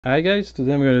Hi guys,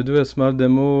 today I'm going to do a small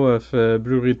demo of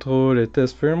BlueRetro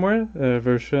latest firmware,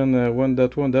 version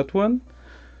 1.1.1.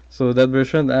 So that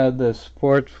version had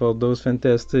support for those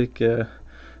fantastic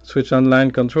Switch Online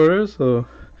controllers. So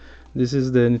this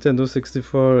is the Nintendo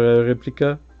 64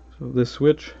 replica of the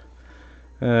Switch.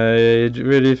 It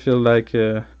really feels like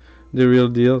the real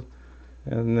deal.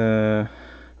 And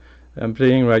I'm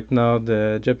playing right now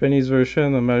the Japanese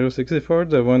version of Mario 64,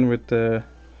 the one with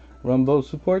Rumble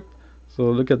support. So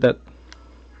look at that.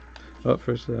 Oh,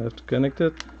 first I have to connect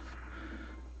it.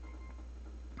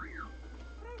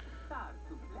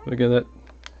 Look at that.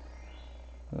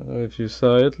 I don't know if you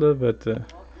saw it, but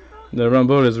the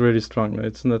rumble is really strong.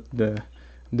 It's not the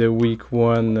weak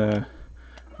one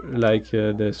like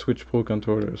the Switch Pro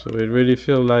controller. So it really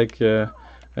feels like a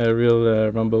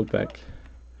real rumble pack.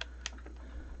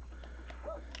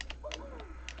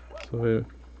 So,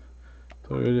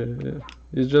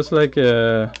 it's just like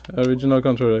a original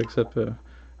controller, except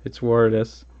it's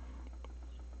wireless.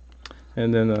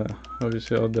 And then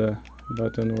obviously all the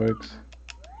button works.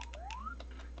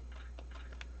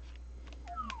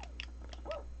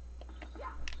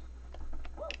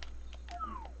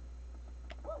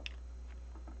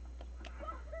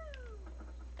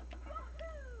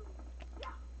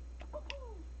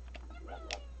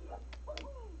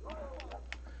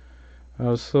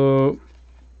 Also,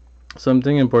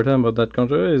 something important about that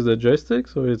controller is the joystick,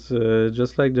 so it's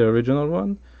just like the original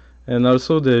one, and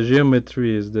also the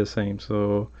geometry is the same.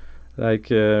 So like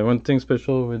one thing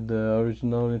special with the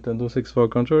original Nintendo 64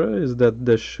 controller is that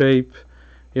the shape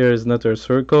here is not a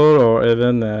circle or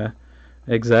even a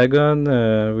hexagon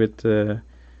with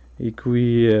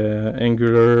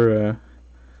angular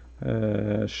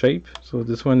shape. So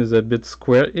this one is a bit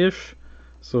square-ish.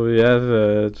 So you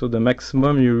have so the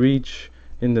maximum you reach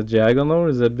in the diagonal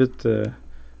is a bit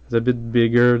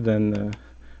bigger than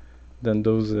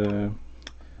those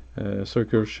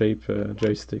circle shape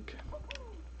joystick.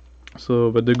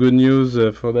 So, but the good news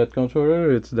for that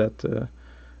controller is that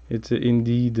it's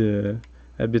indeed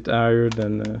a bit higher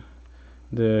than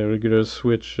the regular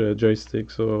Switch joystick.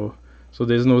 So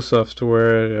there's no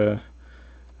software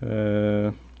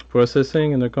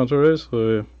processing in the controller,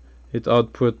 so it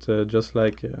output just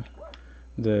like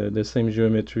the same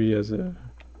geometry as a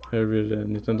real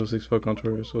Nintendo 64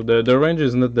 controller. So the range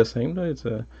is not the same. It's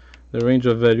the range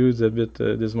of value is a bit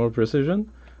there's more precision,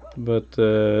 but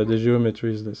the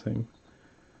geometry is the same.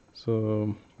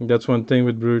 So that's one thing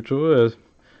with BlueRetro.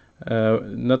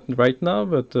 Not right now,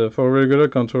 but for regular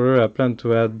controller, I plan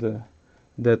to add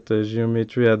that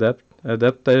geometry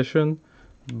adaptation.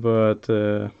 But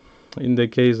in the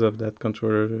case of that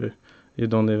controller, you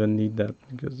don't even need that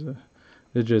because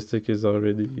the joystick is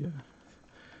already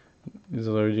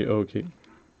okay.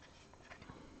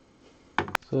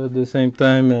 So at the same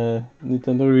time,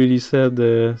 Nintendo released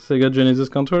the Sega Genesis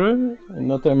controller. In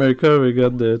North America, we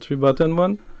got the 3-button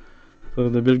one. So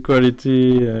the build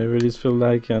quality really feels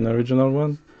like an original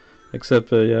one,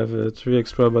 except you have 3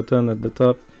 extra buttons at the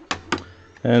top.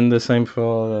 And the same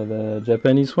for the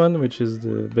Japanese one, which is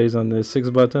based on the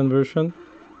 6-button version.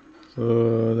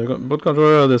 So both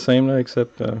controllers are the same,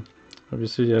 except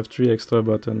obviously you have 3 extra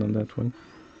buttons on that one.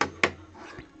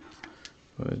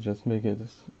 So let's just make it a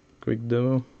quick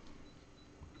demo.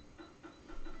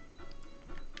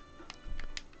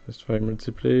 Let's try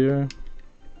multiplayer.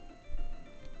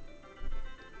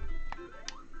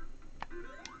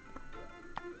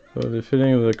 So the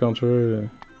feeling of the controller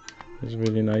is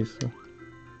really nice.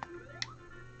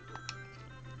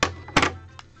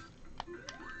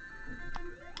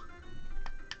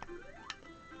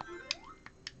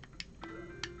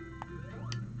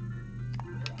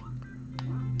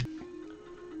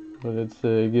 So let's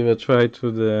give a try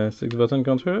to the 6-button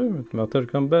controller with Mortal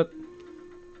Kombat.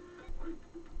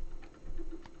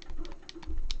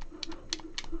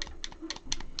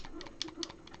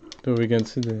 So we can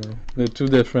see the 2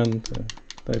 different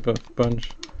type of punch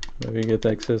that we get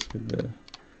access with the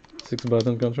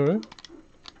 6-button controller.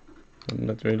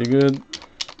 Not really good.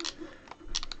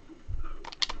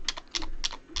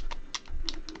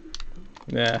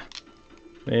 Yeah,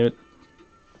 name it.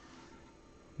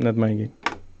 Not my game.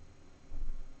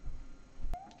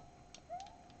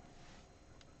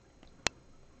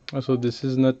 Also, this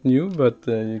is not new, but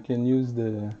you can use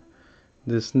the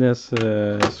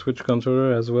SNES Switch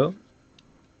controller as well.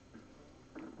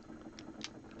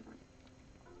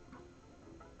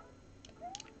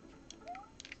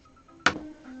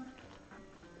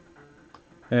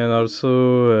 And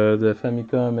also the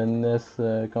Famicom and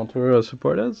NES controller are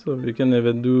supported, so you can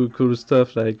even do cool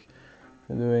stuff like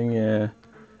doing a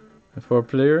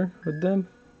 4-player with them.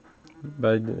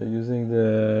 by using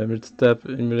the multi-tap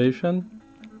emulation.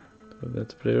 So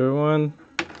that's player 1,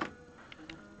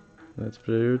 that's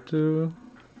player 2,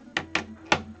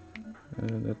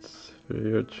 and that's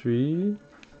player 3,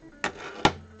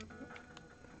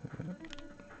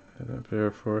 and then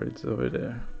player 4 is over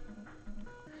there.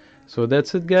 So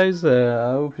that's it, guys.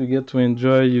 I hope you get to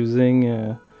enjoy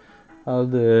using all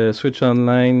the Switch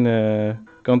Online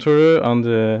controller on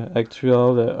the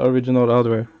actual original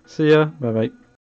hardware. See ya, bye bye.